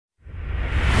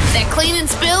They're cleaning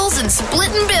spills and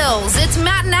splitting bills. It's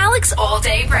Matt and Alex All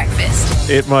Day Breakfast.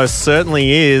 It most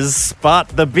certainly is. But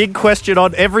the big question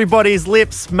on everybody's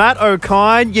lips, Matt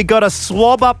O'Kine, you got a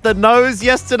swab up the nose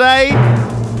yesterday.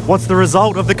 What's the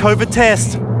result of the COVID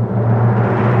test?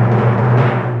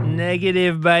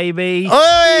 Negative, baby. I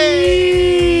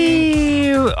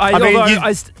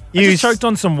just choked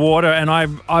on some water, and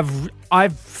I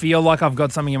feel like I've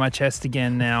got something in my chest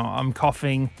again now. I'm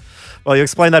coughing. Well, you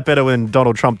explained that better when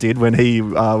Donald Trump did, when he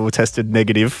was tested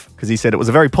negative, because he said it was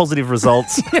a very positive result,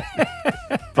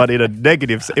 but in a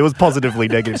negative, it was positively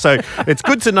negative. So it's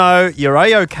good to know you're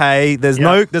A-OK. There's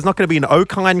not going to be an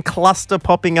O'Kine cluster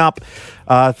popping up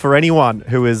for anyone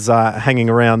who is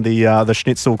hanging around the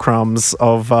schnitzel crumbs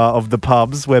of the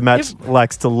pubs where Matt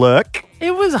likes to lurk.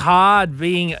 It was hard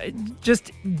being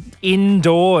just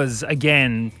indoors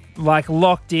again. Like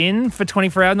locked in for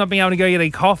 24 hours, not being able to go get a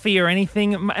coffee or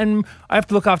anything. And I have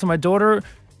to look after my daughter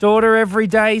every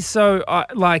day. So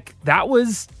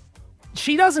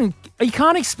you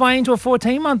can't explain to a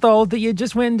 14-month-old that you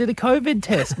just went and did a COVID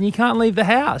test and you can't leave the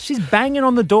house. She's banging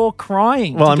on the door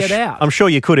crying to get out. I'm sure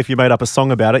you could if you made up a song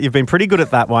about it. You've been pretty good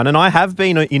at that one. And I have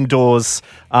been indoors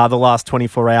the last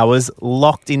 24 hours,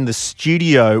 locked in the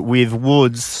studio with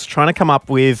Woods, trying to come up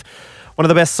with one of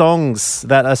the best songs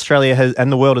that Australia has and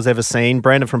the world has ever seen.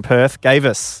 Brandon from Perth gave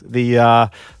us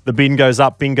the bin goes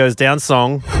up, bin goes down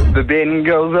song. The bin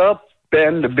goes up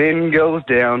and the bin goes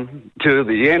down to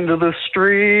the end of the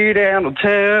street and I'll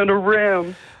turn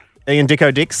around. Ian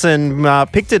Dicko Dixon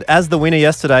picked it as the winner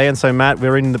yesterday, and so, Matt,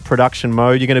 we're in the production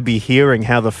mode. You're going to be hearing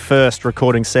how the first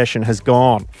recording session has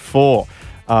gone for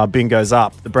Bin Goes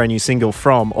Up, the brand new single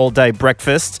from All Day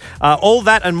Breakfast. All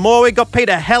that and more. We've got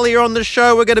Peter Hellier on the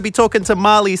show. We're going to be talking to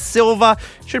Marley Silva.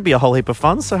 Should be a whole heap of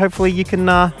fun, so hopefully you can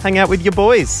hang out with your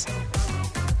boys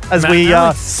as we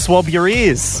swab your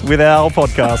ears with our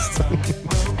podcast.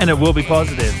 And it will be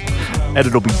positive. And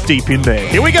it'll be deep in there.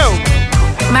 Here we go.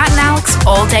 Matt and Alex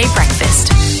All Day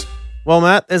Breakfast. Well,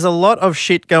 Matt, there's a lot of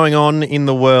shit going on in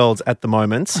the world at the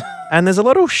moment, and there's a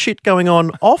lot of shit going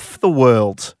on off the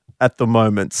world at the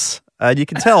moment. And you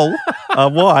can tell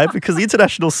why, because the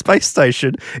International Space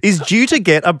Station is due to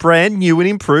get a brand new and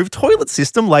improved toilet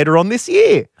system later on this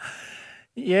year.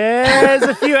 Yeah, there's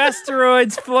a few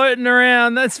asteroids floating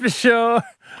around, that's for sure.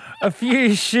 A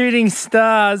few shooting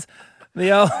stars.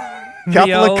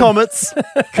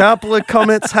 Couple of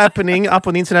comets happening up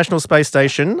on the International Space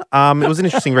Station. It was an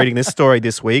interesting reading this story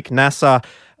this week. NASA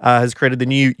has created the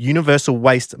new Universal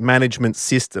Waste Management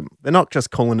System. They're not just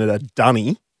calling it a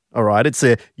dunny. All right, it's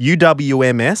a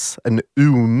UWMS, an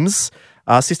UMS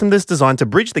system that's designed to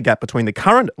bridge the gap between the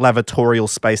current lavatorial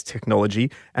space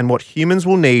technology and what humans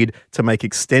will need to make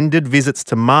extended visits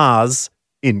to Mars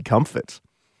in comfort.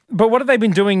 But what have they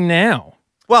been doing now?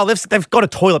 Well, they've got a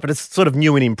toilet, but it's sort of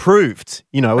new and improved.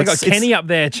 You know, they got Kenny up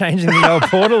there changing the old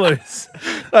portaloos.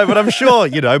 No, but I'm sure,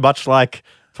 much like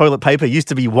toilet paper used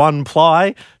to be one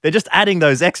ply, they're just adding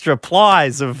those extra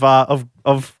plies of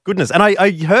goodness. And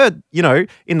I heard,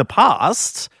 in the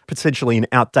past, potentially an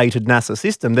outdated NASA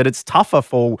system, that it's tougher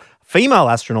for female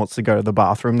astronauts to go to the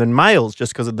bathroom than males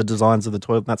just because of the designs of the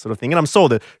toilet and that sort of thing. And I'm sure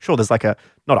there's like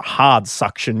not a hard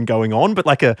suction going on, but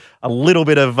like a little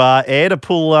bit of air to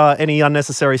pull any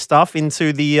unnecessary stuff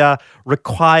into the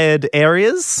required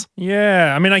areas.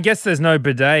 Yeah. I mean, I guess there's no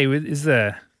bidet, is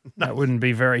there? No. That wouldn't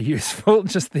be very useful.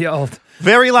 Just the old...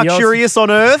 Very luxurious on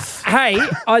Earth. Hey,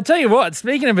 I tell you what,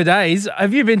 speaking of bidets,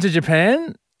 have you been to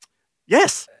Japan?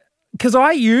 Yes. Because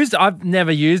I've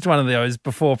never used one of those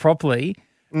before properly,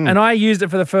 and I used it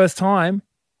for the first time.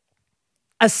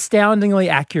 Astoundingly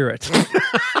accurate.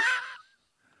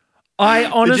 I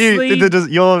honestly...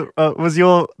 was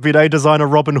your bidet designer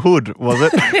Robin Hood, was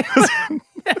it?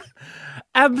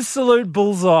 Absolute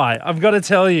bullseye, I've got to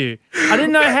tell you. I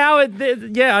didn't know how I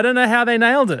don't know how they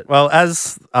nailed it. Well,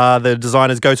 as the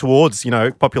designers go towards,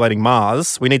 populating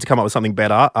Mars, we need to come up with something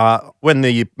better. When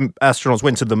the astronauts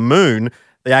went to the moon,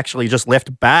 they actually just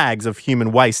left bags of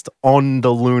human waste on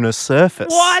the lunar surface.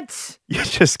 What? You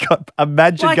just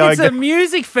imagine like going... it's a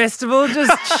music festival,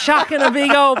 just chucking a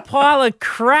big old pile of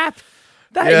crap.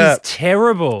 That is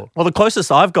terrible. Well, the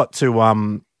closest I've got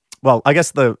to... Well, I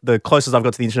guess the closest I've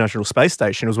got to the International Space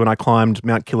Station was when I climbed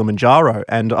Mount Kilimanjaro,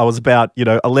 and I was about,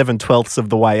 11/12ths of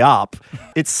the way up.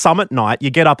 It's summit night. You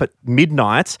get up at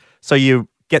midnight, so you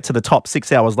get to the top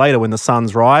 6 hours later when the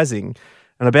sun's rising.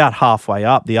 And about halfway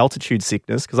up, the altitude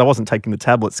sickness, because I wasn't taking the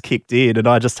tablets, kicked in, and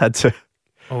I just had to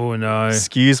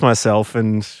excuse myself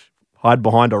and hide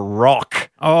behind a rock.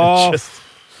 Oh,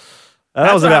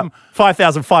 that was about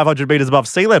 5,500 metres above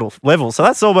sea level, so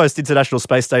that's almost International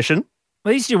Space Station. At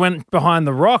least you went behind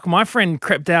the rock. My friend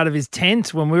crept out of his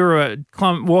tent when we were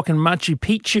walking Machu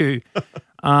Picchu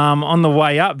on the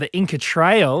way up the Inca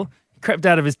Trail. He crept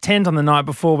out of his tent on the night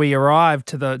before we arrived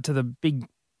to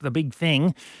the big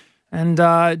thing, and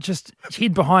just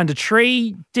hid behind a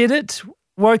tree. Did it.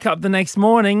 Woke up the next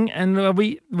morning, and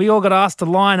we all got asked to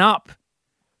line up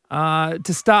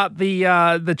to start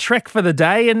the trek for the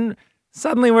day, and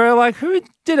suddenly we're like, who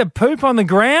did a poop on the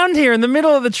ground here in the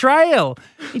middle of the trail?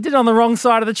 He did it on the wrong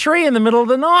side of the tree in the middle of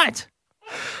the night.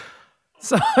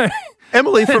 So,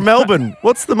 Emily from Melbourne,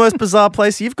 what's the most bizarre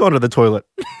place you've gone to the toilet?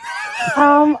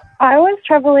 I was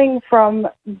travelling from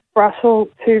Brussels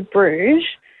to Bruges,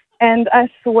 and I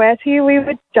swear to you, we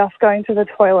were just going to the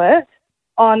toilet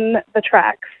on the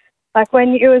tracks. Like when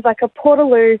it was like a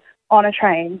portaloo on a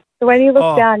train. So when you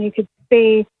look down, you could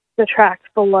see the tracks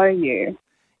below you.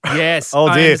 Yes, oh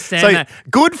I dear. understand So that.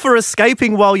 good for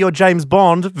escaping while you're James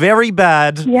Bond. Very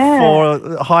bad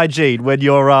for hygiene when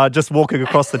you're just walking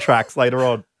across the tracks later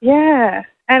on. Yeah,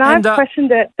 and I've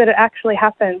questioned it that it actually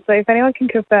happened. So if anyone can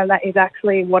confirm that is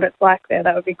actually what it's like there,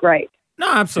 that would be great. No,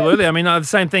 absolutely. I mean, the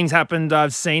same things happened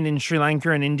I've seen in Sri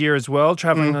Lanka and India as well,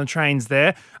 traveling on the trains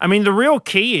there. I mean, the real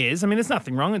key is, there's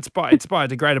nothing wrong. It's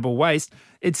biodegradable waste.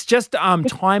 It's just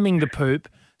timing the poop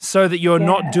so that you're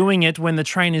not doing it when the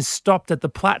train is stopped at the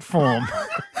platform.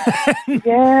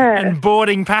 And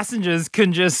boarding passengers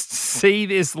can just see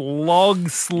this log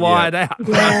slide out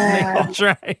from the whole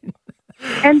train.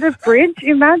 And the bridge,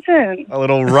 imagine. A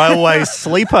little railway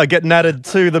sleeper getting added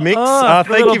to the mix.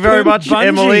 Thank you very much, bungee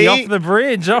Emily. Off the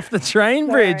bridge, off the train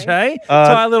bridge, hey?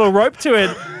 Tie a little rope to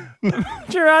it.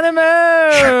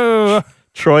 Geronimo!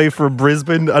 Troy from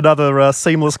Brisbane, another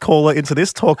seamless caller into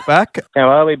this talk back. How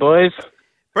are we, boys?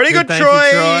 Pretty good, Thank Troy.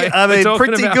 you, Troy. I mean,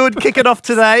 pretty good kicking off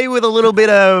today with a little bit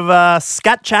of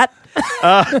scat chat.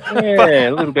 A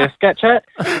little bit of scat chat.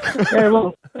 Yeah,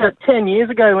 well, about 10 years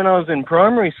ago when I was in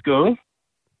primary school,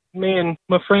 me and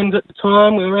my friends at the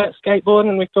time, we were out skateboarding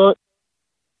and we thought,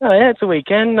 oh, yeah, it's a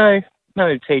weekend. No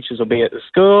teachers will be at the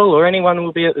school or anyone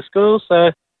will be at the school.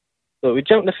 So we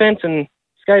jumped the fence and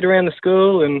skate around the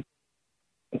school, and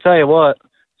I'll tell you what,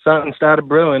 something started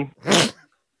brewing.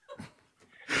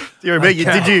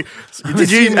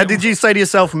 Did you say to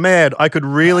yourself, man, I could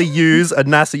really use a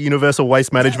NASA Universal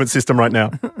Waste Management System right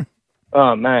now?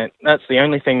 Oh, mate, that's the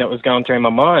only thing that was going through my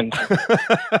mind.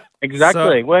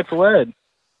 Exactly, word for word.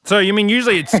 So you mean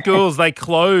usually at schools they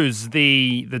close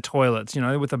the toilets,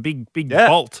 with a big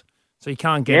bolt, so you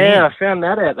can't get in. Yeah, I found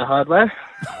that out the hard way.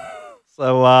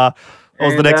 So what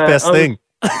was the next best thing?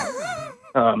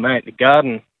 Oh, mate, the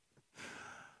garden.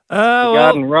 The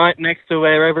garden right next to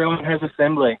where everyone has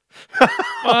assembly.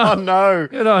 Oh, no.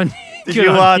 Good on you. Did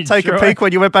you take a peek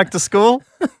when you went back to school?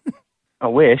 I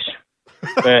wish.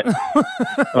 But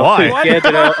why?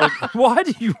 Why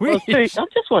do you wish? I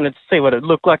just wanted to see what it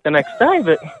looked like the next day,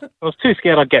 but I was too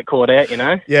scared I'd get caught out,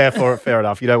 Yeah, fair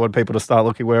enough. You don't want people to start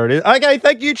looking where it is. Okay,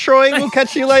 thank you, Troy. We'll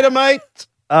catch you later, mate.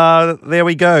 There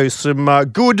we go. Some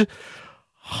good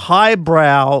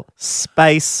highbrow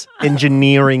space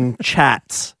engineering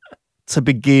chat to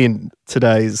begin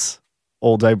today's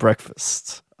all-day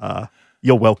breakfast.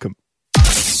 You're welcome.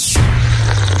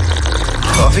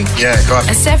 Coffee? Yeah,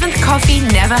 coffee. A seventh coffee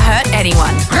never hurt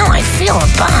anyone. Oh, I feel a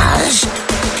buzz.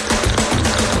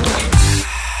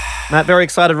 Matt, very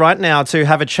excited right now to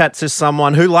have a chat to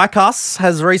someone who, like us,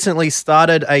 has recently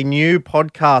started a new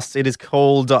podcast. It is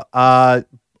called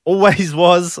Always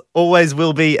Was, Always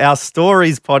Will Be Our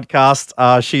Stories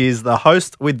podcast. She is the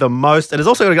host with the most and has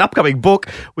also got an upcoming book.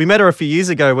 We met her a few years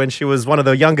ago when she was one of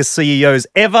the youngest CEOs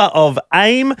ever of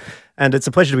AIM, and it's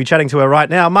a pleasure to be chatting to her right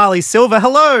now. Marley Silver,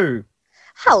 hello.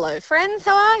 Hello, friends.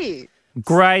 How are you?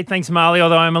 Great. Thanks, Marley,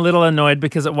 although I'm a little annoyed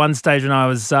because at one stage when I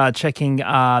was checking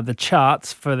the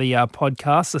charts for the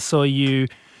podcast, I saw you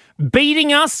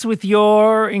beating us with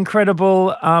your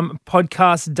incredible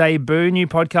podcast debut, new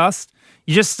podcast.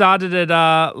 You just started it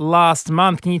last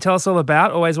month. Can you tell us all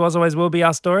about Always Was, Always Will Be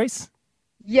Our Stories?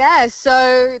 Yeah,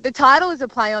 so the title is a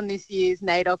play on this year's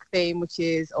NAIDOC theme, which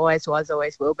is Always Was,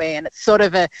 Always Will Be. And it's sort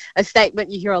of a statement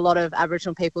you hear a lot of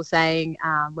Aboriginal people saying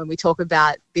when we talk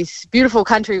about this beautiful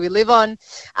country we live on.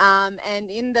 And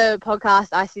in the podcast,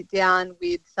 I sit down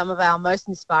with some of our most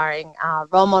inspiring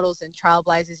role models and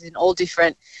trailblazers in all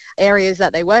different areas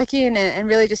that they work in and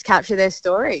really just capture their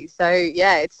stories. So,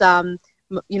 yeah, it's... I'm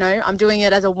doing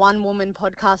it as a one-woman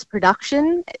podcast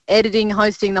production, editing,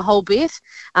 hosting the whole bit.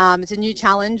 It's a new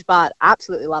challenge, but I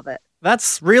absolutely love it.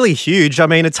 That's really huge. I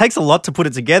mean, it takes a lot to put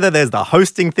it together. There's the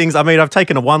hosting things. I mean, I've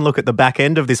taken one look at the back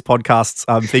end of this podcast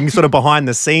thing, sort of behind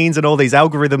the scenes and all these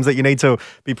algorithms that you need to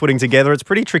be putting together. It's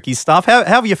pretty tricky stuff. How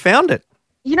have you found it?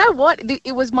 You know what?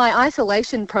 It was my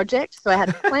isolation project, so I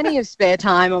had plenty of spare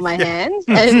time on my hands,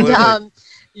 and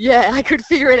I could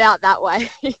figure it out that way.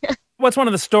 What's one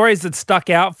of the stories that stuck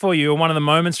out for you, or one of the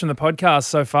moments from the podcast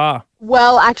so far?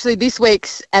 Well, actually, this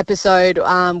week's episode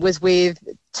was with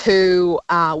two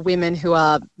women who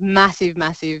are massive,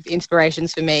 massive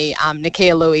inspirations for me,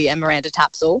 Nakia Louie and Miranda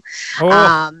Tapsell.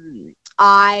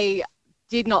 I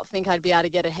did not think I'd be able to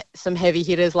get some heavy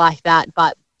hitters like that,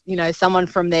 but someone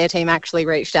from their team actually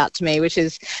reached out to me, which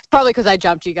is probably because I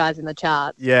jumped you guys in the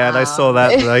charts. Yeah, they saw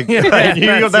that. They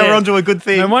knew they were onto a good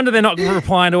thing. No wonder they're not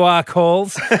replying to our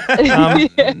calls.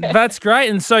 That's great.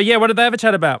 And so, what did they have a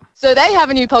chat about? So they have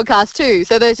a new podcast too.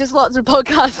 So there's just lots of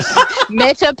podcasts,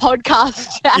 meta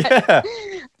podcast chat. Yeah.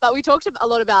 But we talked a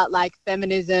lot about like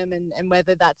feminism and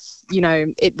whether that's,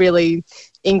 it really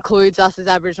includes us as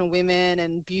Aboriginal women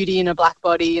and beauty in a black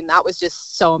body. And that was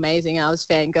just so amazing. I was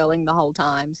fangirling the whole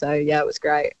time. So it was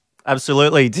great.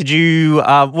 Absolutely. Did you,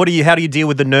 how do you deal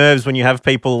with the nerves when you have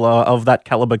people of that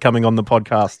caliber coming on the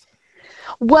podcast?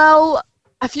 Well,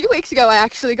 a few weeks ago, I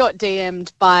actually got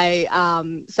DM'd by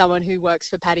someone who works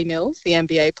for Paddy Mills, the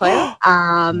NBA player.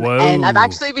 And I've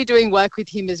actually been doing work with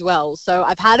him as well. So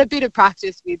I've had a bit of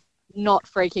practice with not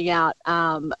freaking out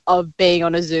of being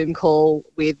on a Zoom call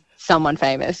with someone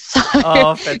famous. So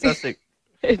oh, fantastic.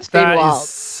 It's been wild. That is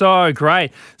so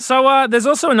great. So there's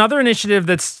also another initiative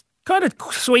that's kind of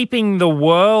sweeping the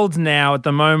world now at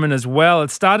the moment as well. It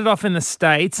started off in the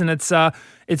States, and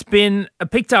it's been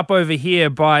picked up over here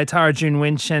by Tara June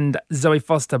Winch and Zoe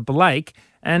Foster Blake,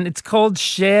 and it's called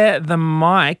Share the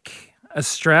Mic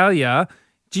Australia.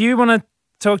 Do you want to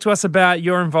talk to us about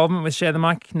your involvement with Share the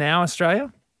Mic Now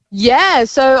Australia? Yeah,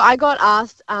 so I got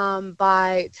asked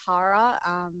by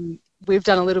Tara. We've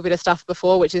done a little bit of stuff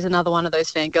before, which is another one of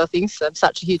those fangirl things. So I'm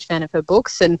such a huge fan of her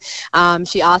books. And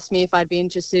she asked me if I'd be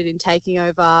interested in taking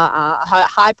over a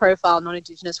high-profile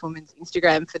non-Indigenous woman's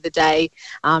Instagram for the day,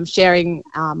 sharing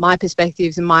my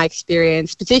perspectives and my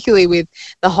experience, particularly with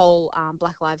the whole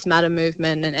Black Lives Matter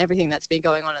movement and everything that's been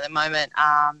going on at the moment.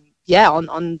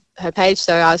 On her page.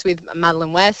 So I was with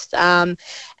Madeline West, and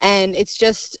it's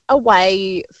just a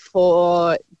way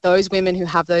for those women who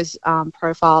have those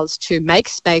profiles to make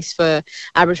space for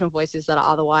Aboriginal voices that are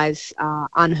otherwise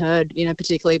unheard,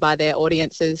 particularly by their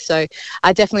audiences. So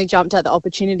I definitely jumped at the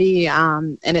opportunity,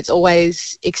 and it's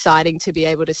always exciting to be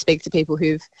able to speak to people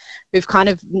who've kind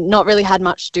of not really had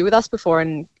much to do with us before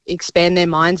and expand their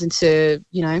minds into,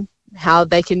 how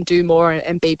they can do more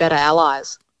and be better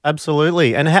allies.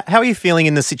 Absolutely. And how are you feeling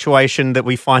in the situation that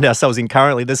we find ourselves in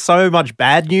currently? There's so much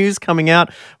bad news coming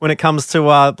out when it comes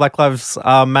to Black Lives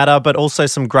Matter, but also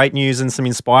some great news and some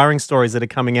inspiring stories that are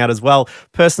coming out as well.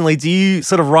 Personally, do you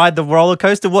sort of ride the roller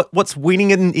coaster? What's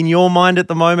winning in your mind at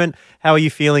the moment? How are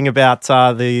you feeling about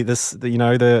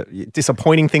the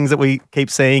disappointing things that we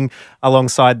keep seeing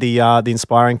alongside the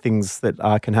inspiring things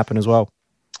that can happen as well?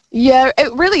 Yeah,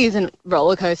 it really isn't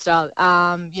roller coaster.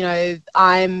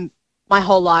 My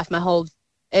whole life,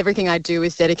 everything I do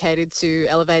is dedicated to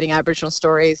elevating Aboriginal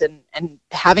stories and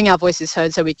having our voices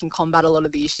heard so we can combat a lot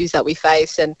of the issues that we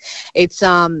face. And it's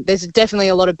there's definitely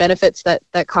a lot of benefits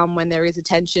that come when there is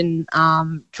attention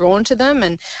drawn to them.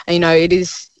 And it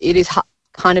is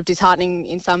kind of disheartening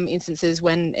in some instances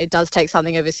when it does take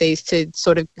something overseas to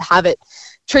sort of have it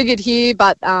triggered here.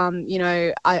 But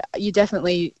you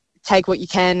definitely take what you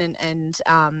can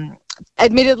and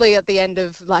admittedly, at the end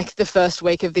of like the first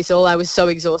week of this all, I was so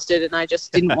exhausted and I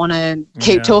just didn't want to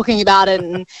keep talking about it.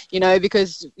 And,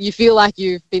 because you feel like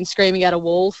you've been screaming at a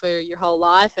wall for your whole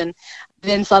life. And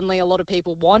then suddenly a lot of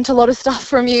people want a lot of stuff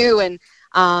from you. And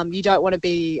you don't want to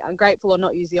be ungrateful or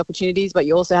not use the opportunities, but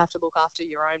you also have to look after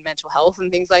your own mental health and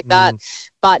things like that.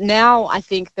 But now I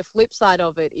think the flip side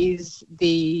of it is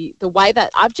the way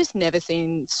that I've just never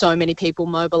seen so many people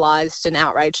mobilised and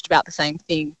outraged about the same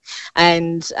thing.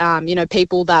 And,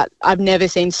 people that I've never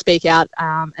seen speak out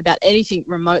about anything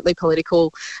remotely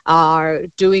political are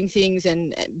doing things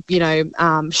and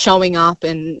showing up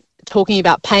and talking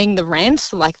about paying the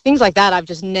rent, like things like that I've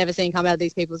just never seen come out of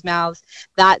these people's mouths.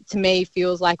 That to me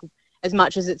feels like, as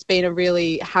much as it's been a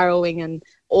really harrowing and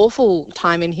awful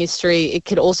time in history, it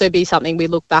could also be something we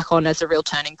look back on as a real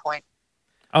turning point.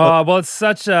 Oh, well, it's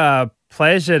such a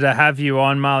pleasure to have you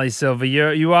on, Marley Silva.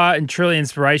 You are truly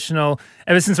inspirational.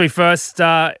 Ever since we first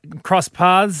crossed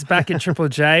paths back at Triple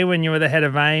J when you were the head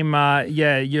of AIM,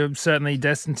 you're certainly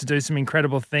destined to do some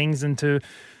incredible things and to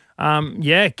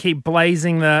keep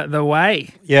blazing the way.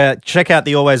 Yeah, check out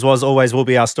the Always Was, Always Will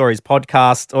Be Our Stories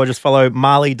podcast, or just follow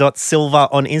marley.silva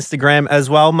on Instagram as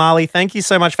well. Marley, thank you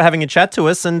so much for having a chat to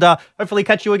us, and hopefully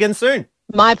catch you again soon.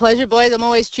 My pleasure, boys. I'm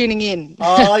always tuning in.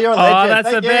 Oh, you're a Oh, legend.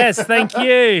 that's the best. Thank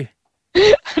you.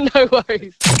 No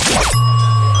worries.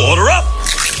 Order up.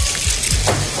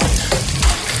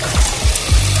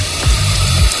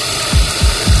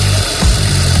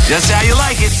 Just how you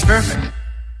like it. Perfect.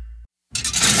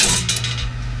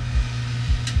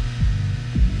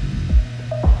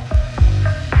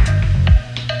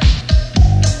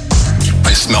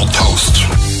 I smell toast.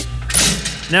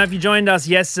 Now, if you joined us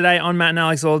yesterday on Matt and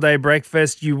Alex All Day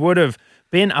Breakfast, you would have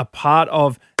been a part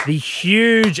of the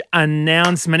huge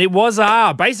announcement. It was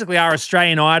basically our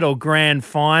Australian Idol grand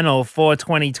final for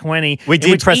 2020. We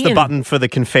did press the button for the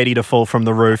confetti to fall from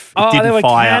the roof. It there didn't were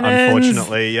fire, cannons,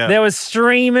 unfortunately. Yeah. There was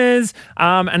streamers,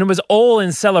 and it was all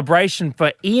in celebration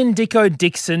for Ian Dicko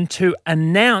Dixon to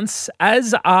announce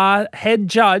as our head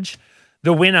judge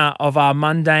the winner of our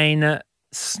mundane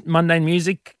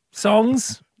music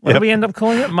songs. What did we end up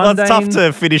calling it? Well, it's tough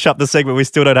to finish up the segment. We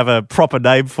still don't have a proper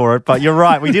name for it, but you're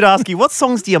right. We did ask you, what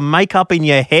songs do you make up in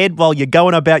your head while you're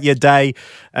going about your day?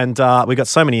 And we got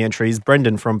so many entries.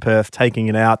 Brendan from Perth taking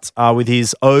it out with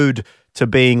his ode to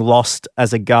being lost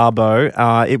as a garbo.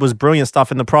 It was brilliant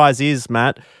stuff. And the prize is,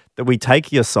 Matt, that we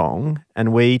take your song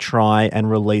and we try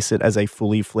and release it as a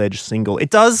fully fledged single.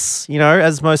 It does,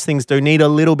 as most things do, need a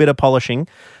little bit of polishing.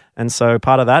 And so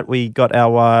part of that, we got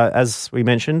our, as we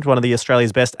mentioned, one of the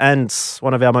Australia's best and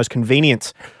one of our most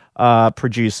convenient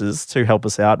producers to help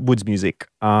us out, Woods Music,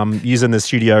 using the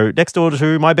studio next door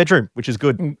to my bedroom, which is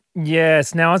good.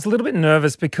 Yes. Now, I was a little bit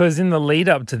nervous because in the lead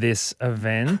up to this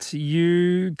event,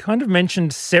 you kind of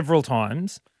mentioned several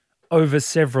times over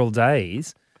several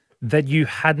days that you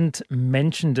hadn't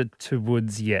mentioned it to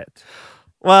Woods yet.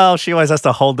 Well, she always has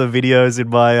to hold the videos in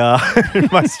my in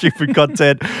my stupid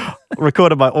content.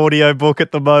 Recorded my audio book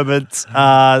at the moment.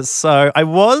 So I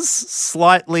was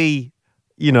slightly,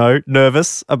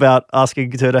 nervous about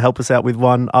asking her to help us out with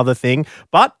one other thing.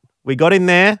 But we got in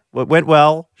there. It went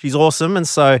well. She's awesome. And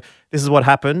so this is what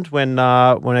happened when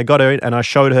I got her and I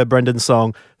showed her Brendan's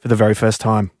song for the very first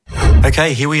time.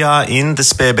 Okay, here we are in the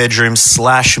spare bedroom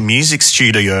 / music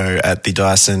studio at the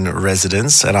Dyson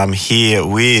residence, and I'm here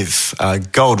with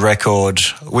gold record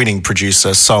winning producer,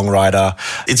 songwriter.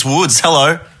 It's Woods.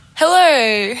 Hello.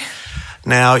 Hello.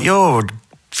 Now, you're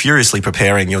furiously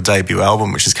preparing your debut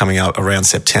album, which is coming out around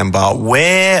September.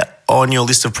 Where on your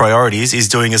list of priorities is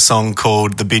doing a song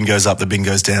called The Bin Goes Up, The Bin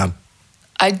Goes Down?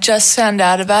 I just found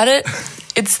out about it.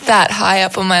 It's that high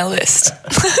up on my list.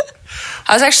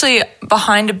 I was actually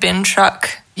behind a bin truck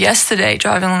yesterday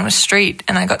driving along the street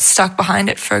and I got stuck behind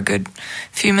it for a good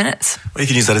few minutes. Well, you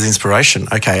can use that as inspiration.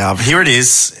 Okay, here it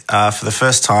is. For the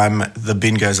first time, The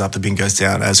Bin Goes Up, The Bin Goes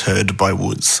Down, as heard by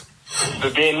Woods. The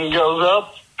bin goes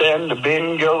up and the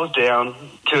bin goes down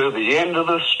to the end of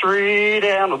the street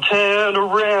and I'll turn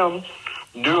around.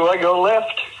 Do I go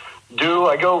left? Do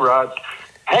I go right?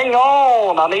 Hang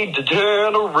on, I need to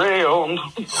turn around.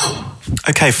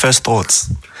 Okay, first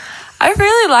thoughts. I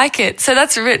really like it. So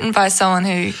that's written by someone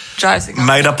who drives a garbage.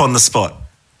 Made up on the spot.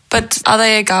 But are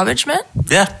they a garbage man?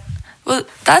 Yeah. Well,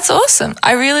 that's awesome.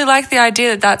 I really like the idea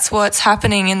that that's what's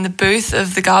happening in the booth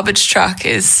of the garbage truck,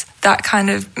 is that kind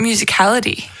of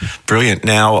musicality. Brilliant.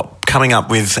 Now, coming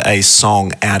up with a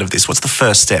song out of this, what's the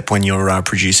first step when you're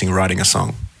producing, writing a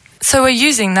song? So we're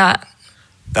using that.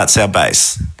 That's our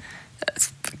base.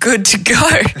 That's good to go.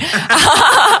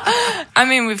 I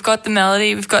mean, we've got the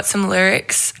melody, we've got some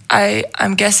lyrics.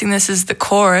 I'm guessing this is the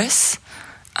chorus,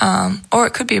 or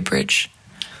it could be a bridge.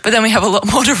 But then we have a lot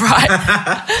more to write.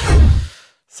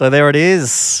 So there it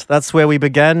is. That's where we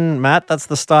began, Matt. That's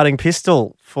the starting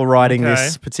pistol for writing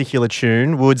this particular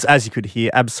tune. Woods, as you could hear,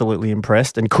 absolutely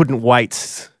impressed and couldn't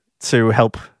wait to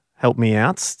help me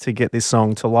out to get this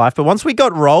song to life. But once we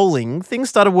got rolling, things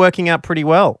started working out pretty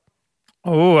well.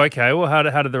 Oh, okay. Well, how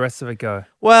did the rest of it go?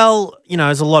 Well,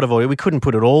 there's a lot of audio. We couldn't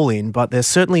put it all in, but there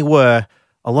certainly were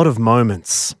a lot of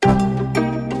moments.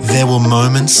 There were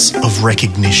moments of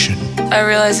recognition. I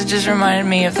realised it just reminded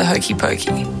me of the Hokey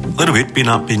Pokey. A little bit, bin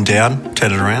up, bin down,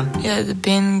 turn it around. Yeah, the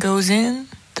bin goes in,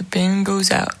 the bin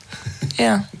goes out.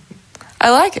 Yeah, I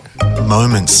like it.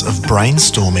 Moments of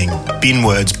brainstorming. Bin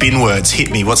words,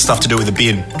 hit me. What's stuff to do with a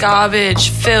bin? Garbage,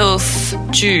 filth,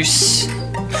 juice.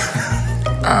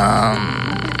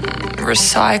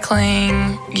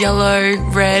 Recycling, yellow,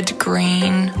 red,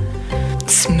 green,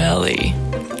 smelly.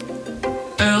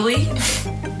 Early?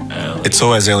 It's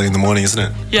always early in the morning, isn't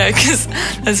it? Yeah, because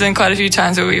there's been quite a few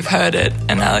times where we've heard it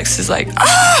and Alex is like,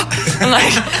 ah!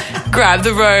 And grab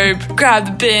the robe, grab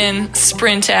the bin,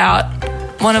 sprint out.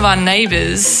 One of our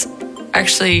neighbours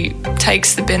actually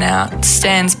takes the bin out,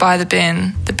 stands by the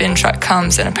bin truck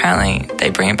comes, and apparently they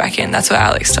bring it back in. That's what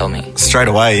Alex told me. Straight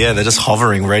away, yeah, they're just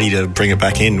hovering, ready to bring it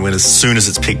back in as soon as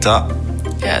it's picked up.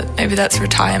 Yeah, maybe that's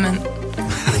retirement.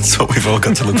 That's what we've all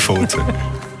got to look forward to.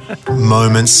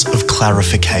 Moments of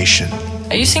clarification.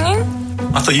 Are you singing?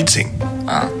 I thought you'd sing.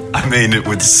 Oh. I mean, it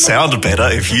would sound better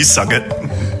if you sung it.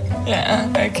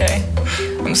 Yeah, okay.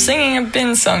 I'm singing a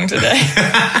bin song today.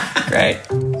 Great.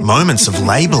 Moments of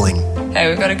labelling. Hey,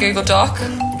 we've got a Google Doc.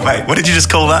 Wait, what did you just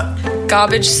call that?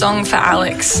 Garbage song for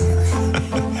Alex.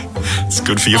 It's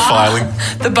good for your filing.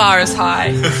 The bar is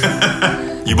high.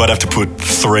 You might have to put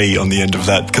 3 on the end of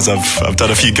that because I've done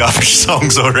a few garbage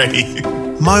songs already.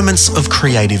 Moments of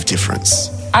creative difference.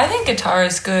 I think guitar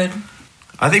is good.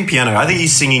 I think piano. I think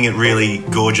he's singing it really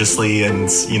gorgeously and,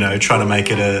 trying to make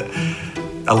it a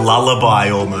lullaby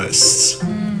almost.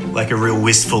 Like a real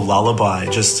wistful lullaby,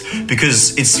 just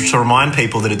because it's to remind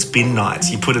people that it's bin night.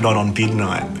 You put it on bin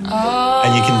night. Oh.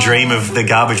 And you can dream of the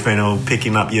garbage man or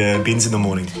picking up your bins in the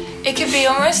morning. It could be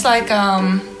almost like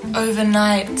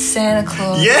overnight Santa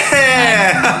Claus.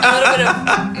 Yeah! A little bit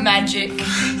of magic.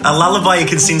 A lullaby you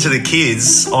can sing to the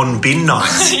kids on bin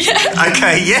night. Yeah.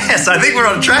 Okay, yes, I think we're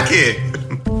on track here.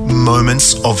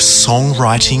 Moments of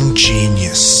songwriting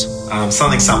genius.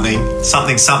 Something, separate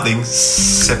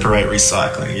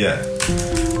recycling, yeah.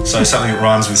 So something that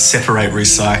rhymes with separate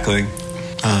recycling.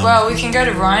 Well, we can go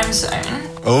to Rhyme Zone.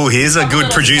 Oh, here's a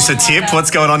good producer tip. What's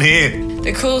going on here?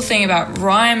 The cool thing about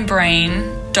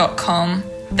rhymebrain.com,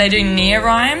 they do near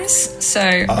rhymes. So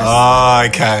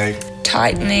okay.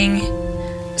 Tightening,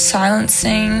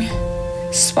 silencing,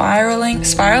 spiraling.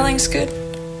 Spiraling's good.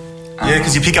 Yeah,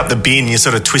 because you pick up the bin, you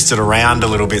sort of twist it around a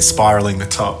little bit, spiralling the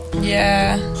top.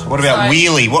 Yeah. What about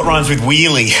wheelie? What rhymes with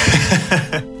wheelie?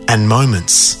 And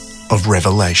moments of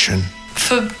revelation.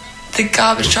 For the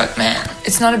garbage truck man,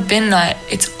 it's not a bin night.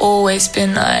 It's always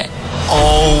bin night.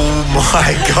 Oh,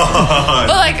 my God.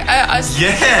 But, I was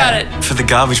thinking about it. For the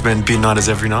garbage man, bin night is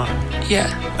every night. Yeah.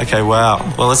 Okay, wow.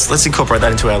 Well, let's incorporate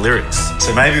that into our lyrics.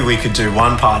 So maybe we could do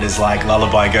one part is like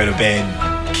lullaby, go to bed,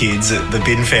 kids, the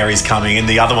bin fairy's coming, and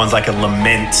the other one's like a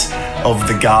lament of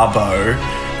the garbo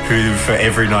who for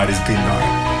every night is bin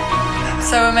night.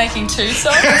 So we're making 2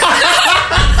 songs?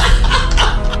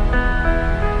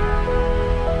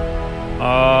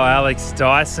 Oh, Alex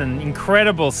Dyson,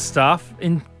 incredible stuff.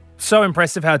 So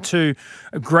impressive how 2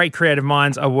 great creative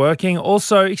minds are working.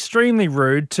 Also extremely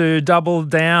rude to double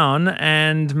down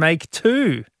and make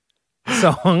 2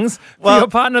 songs for your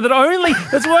partner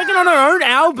that's working on her own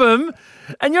album.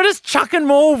 And you're just chucking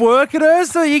more work at her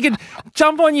so you can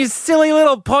jump on your silly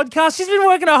little podcast. She's been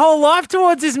working her whole life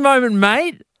towards this moment,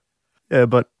 mate. Yeah,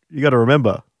 but you got to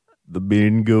remember, the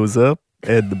bin goes up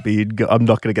and the bin I'm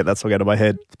not going to get that song out of my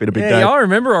head. It's been a big day. Yeah, I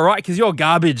remember all right because you're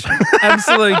garbage.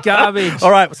 Absolute garbage. All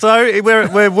right, so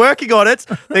we're working on it.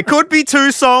 There could be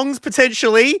 2 songs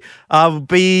potentially. Our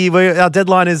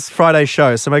deadline is Friday's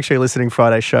show, so make sure you're listening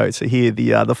Friday's show to hear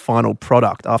the final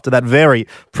product after that very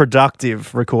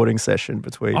productive recording session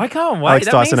between I can't wait. Alex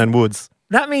Dyson and Woods.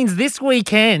 That means this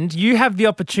weekend you have the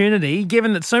opportunity,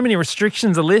 given that so many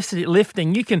restrictions are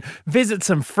lifting, you can visit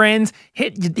some friends,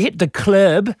 hit the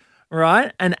club,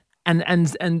 right, and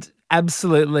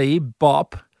absolutely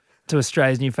bop to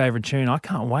Australia's new favourite tune. I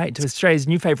can't wait. To Australia's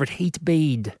new favourite Heat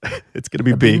Bead. It's going to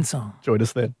be big. Song. Join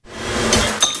us then.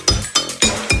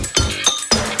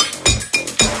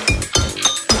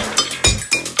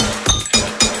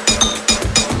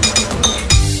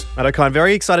 Matt O'Kine,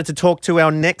 very excited to talk to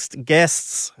our next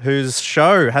guests whose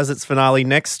show has its finale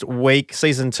next week.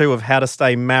 Season 2 of How to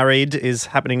Stay Married is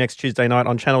happening next Tuesday night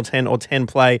on Channel 10 or 10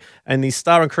 Play, and the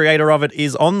star and creator of it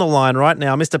is on the line right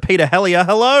now, Mr. Peter Hellier.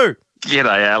 Hello.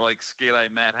 G'day, Alex.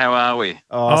 G'day, Matt. How are we?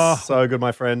 Oh, so good,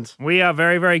 my friend. We are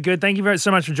very, very good. Thank you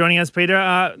so much for joining us,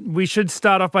 Peter. We should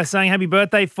start off by saying happy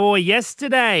birthday for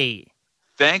yesterday.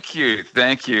 Thank you.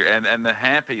 And the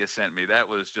hamper you sent me, that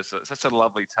was just such a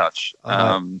lovely touch.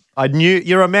 I knew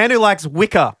you're a man who likes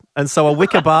wicker, and so a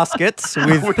wicker basket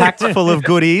with packed full of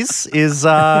goodies is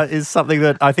something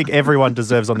that I think everyone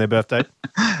deserves on their birthday.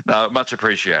 No, much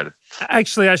appreciated.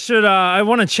 Actually, I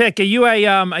want to check. Are you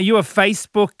a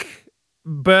Facebook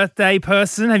birthday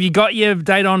person? Have you got your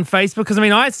date on Facebook? Because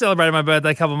I celebrated my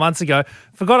birthday a couple of months ago.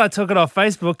 Forgot I took it off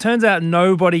Facebook. Turns out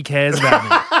nobody cares about me.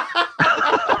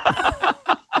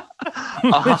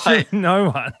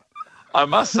 No one. I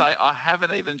must say, I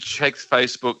haven't even checked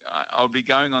Facebook. I'll be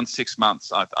going on 6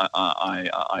 months. I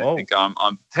think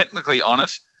I'm technically on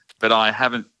it, but I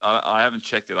haven't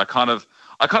checked it. I kind of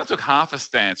took half a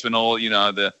stance when all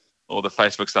the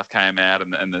Facebook stuff came out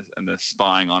and the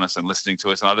spying on us and listening to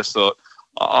us, and I just thought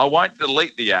I won't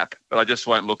delete the app, but I just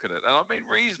won't look at it. And I've been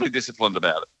reasonably disciplined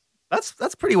about it.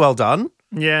 That's pretty well done.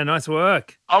 Yeah, nice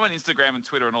work. I'm on Instagram and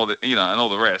Twitter and all the and all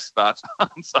the rest, but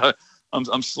so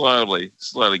I'm slowly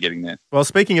getting there. Well,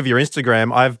 speaking of your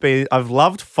Instagram, I've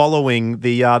loved following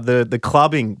the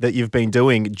clubbing that you've been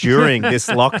doing during this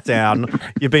lockdown.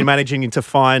 You've been managing to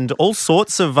find all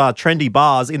sorts of trendy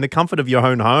bars in the comfort of your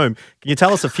own home. Can you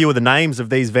tell us a few of the names of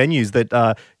these venues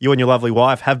that you and your lovely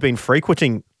wife have been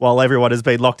frequenting while everyone has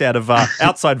been locked out of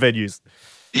outside venues?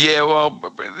 Yeah, well,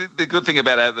 the good thing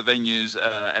about the venues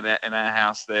in our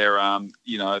house, they've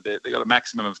got a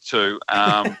maximum of 2,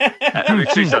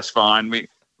 which is just fine. We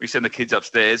send the kids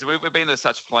upstairs. We've been to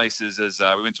such places as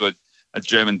we went to a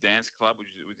German dance club,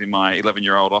 which was in my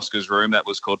 11-year-old Oscar's room. That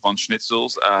was called Von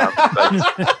Schnitzel's.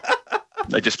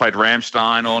 They just played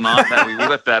Rammstein all night. We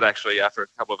left that actually after a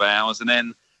couple of hours, and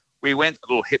then we went to a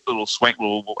little hip, swank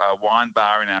wine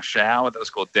bar in our shower that was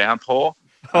called Downpour.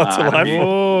 Oh, it's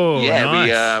delightful.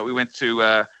 Nice. We went to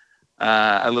a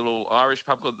little Irish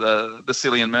pub called the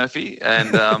Cillian Murphy,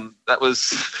 and that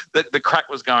was the crack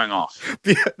was going off.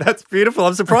 That's beautiful.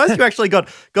 I'm surprised you actually got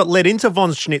let into Von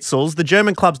Schnitzel's. The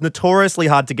German club's notoriously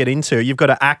hard to get into. You've got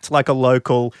to act like a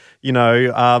local,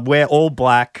 wear all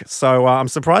black. So I'm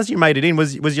surprised you made it in.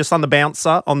 Was your son the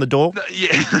bouncer on the door?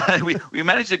 Yeah, we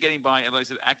managed to get him by at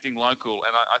least acting local,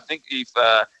 and I think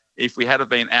if we had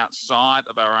been outside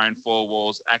of our own 4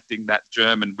 walls acting that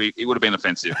German, it would have been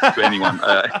offensive to anyone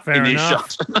in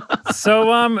earshot.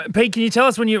 So, Pete, can you tell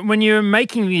us when you're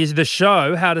making the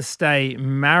show, How to Stay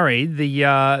Married,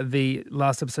 the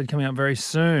last episode coming out very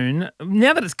soon,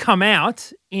 now that it's come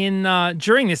out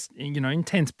during this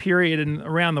intense period and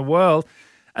around the world,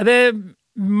 are there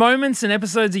moments and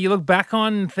episodes that you look back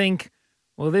on and think,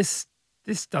 well, this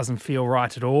doesn't feel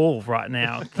right at all right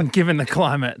now, given the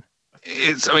climate?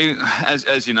 As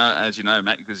you know,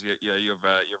 Matt, because you've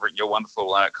written your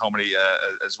wonderful comedy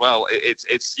as well.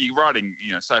 It's you're writing,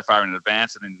 so far in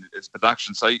advance and in its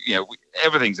production. So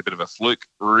everything's a bit of a fluke,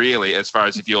 really, as far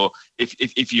as if you're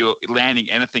landing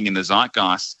anything in the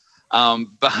zeitgeist.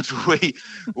 But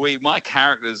my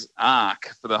character's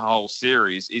arc for the whole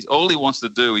series is all he wants to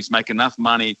do is make enough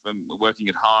money from working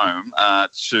at home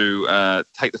to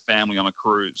take the family on a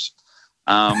cruise.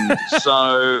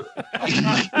 So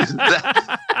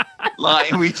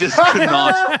we just could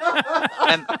not.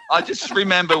 And I just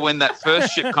remember when that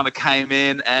first ship kind of came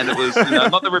in, and it was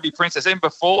not the Ruby Princess. Even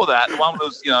before that, the one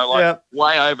was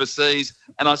way overseas,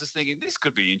 and I was just thinking this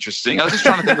could be interesting. I was just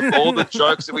trying to think of all the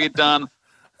jokes that we had done.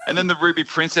 And then the Ruby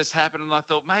Princess happened, and I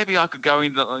thought maybe I could go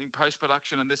in post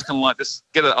production and this can just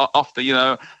get it off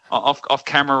the off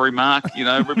camera remark,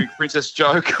 Ruby Princess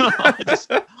joke.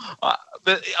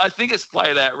 But I think it's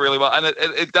played out really well, and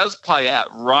it does play out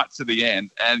right to the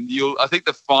end. And I think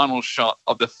the final shot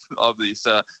of this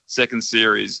second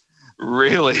series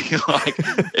really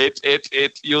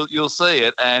you'll see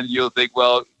it, and you'll think,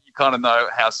 well, you kind of know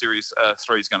how series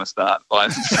 3 is going to start by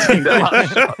seeing that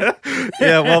last shot.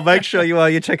 Yeah, well, make sure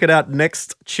you check it out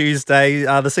next Tuesday,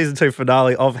 the season 2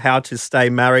 finale of How to Stay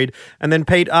Married. And then,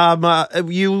 Pete, are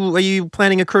you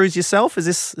planning a cruise yourself? Is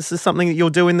this something that you'll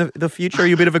do in the future? Are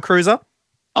you a bit of a cruiser?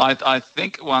 I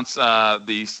think once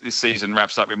this season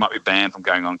wraps up, we might be banned from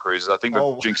going on cruises. I think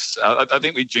we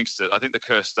jinxed it. I think the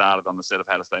curse started on the set of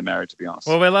How to Stay Married, to be honest.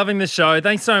 Well, we're loving the show.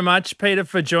 Thanks so much, Peter,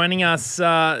 for joining us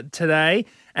today.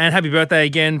 And happy birthday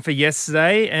again for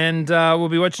yesterday. And we'll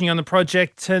be watching you on the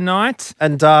project tonight.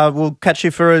 And we'll catch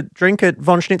you for a drink at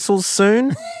Von Schnitzel's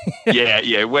soon.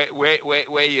 Yeah.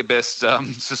 Wear your best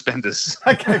suspenders.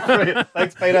 Okay, brilliant.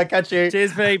 Thanks, Peter. Catch you.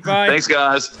 Cheers, Pete. Bye. Thanks,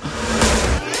 guys.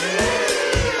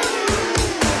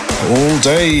 All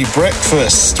day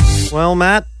breakfast. Well,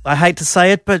 Matt, I hate to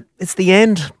say it, but it's the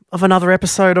end of another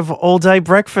episode of All Day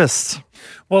Breakfast.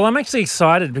 Well, I'm actually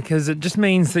excited because it just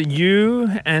means that you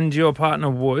and your partner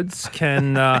Woods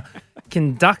can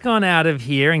duck on out of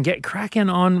here and get cracking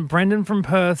on Brendan from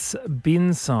Perth's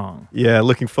Bin song. Yeah,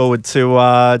 looking forward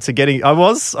to getting. I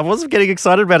was getting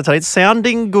excited about it today. It's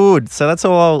sounding good, so that's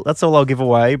all I'll give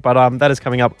away. But that is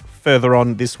coming up further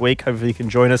on this week. Hopefully, you can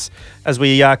join us as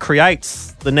we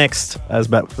create the next, as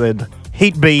Matt said,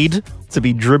 heat bead to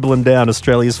be dribbling down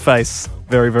Australia's face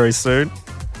very, very soon.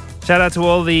 Shout out to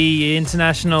all the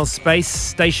international space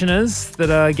stationers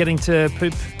that are getting to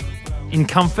poop in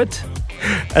comfort.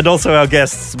 And also our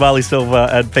guests, Marley Silver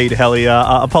and Pete Helly.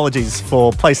 Apologies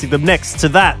for placing them next to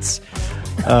that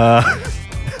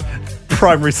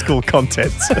primary school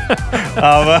content.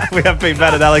 We have been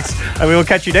Matt and Alex, and we will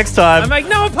catch you next time. I make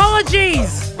no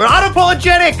apologies. We're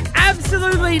unapologetic.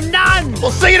 Absolutely none.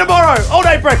 We'll see you tomorrow. All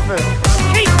day breakfast.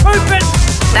 Keep pooping.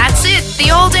 That's it.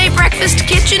 The all-day breakfast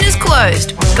kitchen is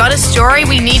closed. Got a story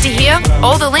we need to hear?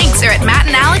 All the links are at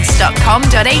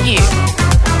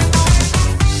mattandalex.com.au.